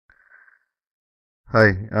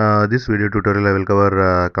Hi, this video tutorial I will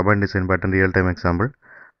cover command design pattern real-time example.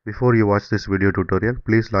 Before you watch this video tutorial,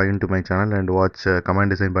 please log into my channel and watch command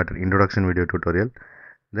design pattern introduction video tutorial.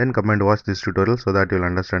 Then come and watch this tutorial so that you will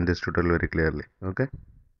understand this tutorial very clearly. Okay.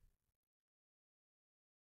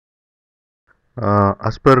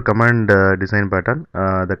 As per command design pattern,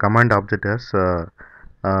 the command object has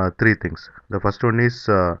three things. The first one is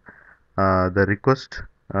the request.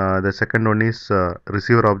 The second one is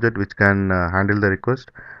receiver object which can handle the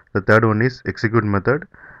request. The third one is execute method.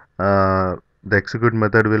 The execute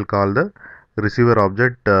method will call the receiver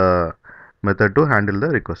object method to handle the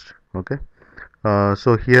request. Okay.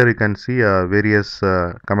 So here you can see various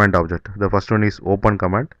command object. The first one is open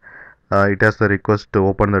command. It has the request to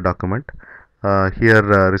open the document.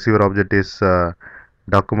 Here receiver object is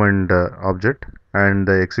document object, and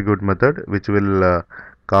the execute method which will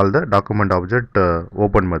call the document object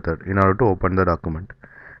open method in order to open the document.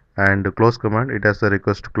 And close command, it has the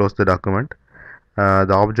request to close the document.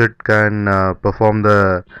 The object can perform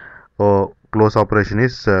the close operation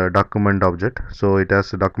is document object, so it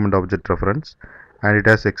has document object reference, and it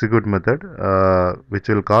has execute method which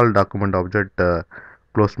will call document object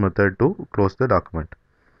close method to close the document.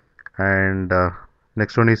 And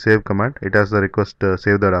next one is save command. It has the request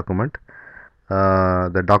save the document.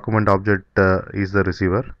 The document object is the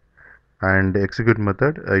receiver, and execute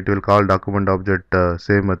method it will call document object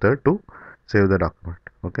save method to save the document.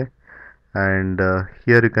 Okay. And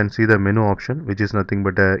here you can see the menu option, which is nothing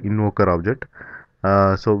but a invoker object,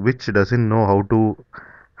 so which doesn't know how to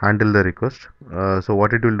handle the request. So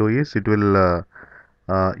what it will do is it will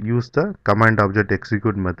use the command object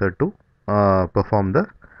execute method to perform the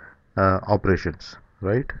operations,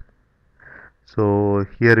 right? So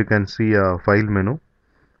here you can see a file menu.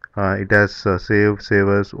 It has save, save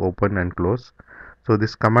as, open and close. So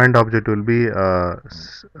this command object will be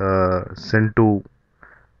sent to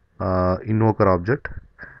invoker object.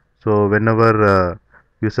 So whenever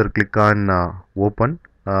user click on open,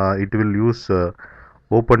 it will use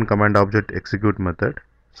open command object execute method.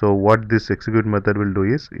 So what this execute method will do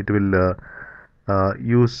is it will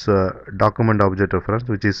use document object reference,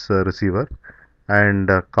 which is receiver, and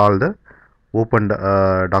call the open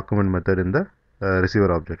document method in the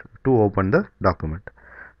receiver object to open the document.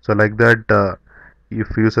 So like that,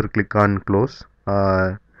 if user click on close,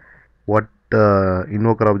 what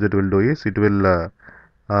invoker object will do is it will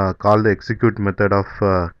call the execute method of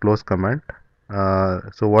close command.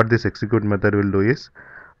 So what this execute method will do is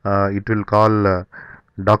it will call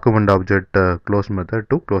document object close method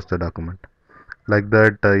to close the document. Like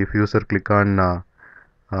that, if user click on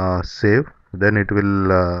save, then it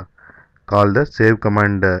will call the save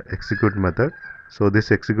command execute method. So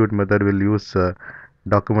this execute method will use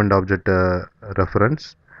document object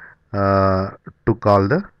reference to call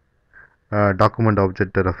the document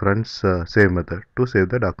object reference save method to save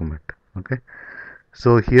the document. Okay.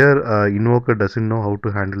 So here invoker doesn't know how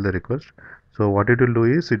to handle the request. So what it will do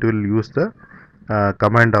is it will use the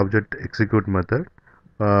command object execute method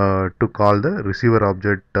to call the receiver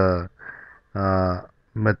object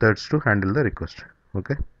methods to handle the request.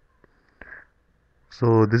 Okay.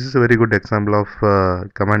 So this is a very good example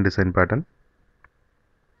of command design pattern,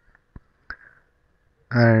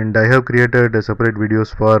 and I have created separate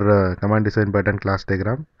videos for command design pattern class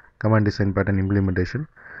diagram, command design pattern implementation.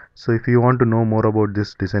 So if you want to know more about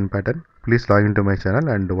this design pattern, please log into my channel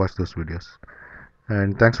and watch those videos.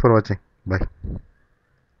 And thanks for watching. Bye.